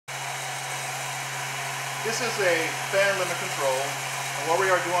This is a fan limit control, and what we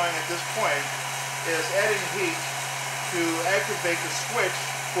are doing at this point is adding heat to activate the switch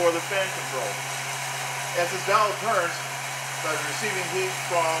for the fan control. As this dial turns, by receiving heat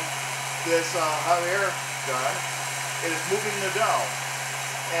from this hot air gun, it is moving the dial,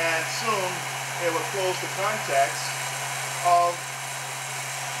 and soon it will close the contacts of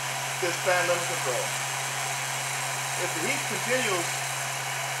this fan limit control. If the heat continues,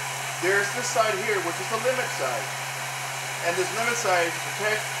 there's this side here, which is the limit side. And this limit side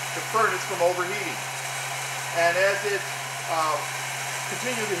protects the furnace from overheating. And as it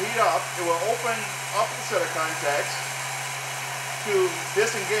continues to heat up, it will open up the set of contacts to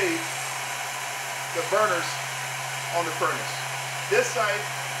disengage the burners on the furnace. This side,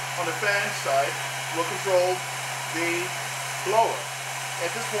 on the fan side, will control the blower.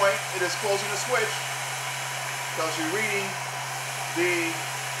 At this point, it is closing the switch because you're reading the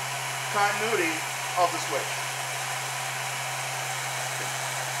continuity of the switch.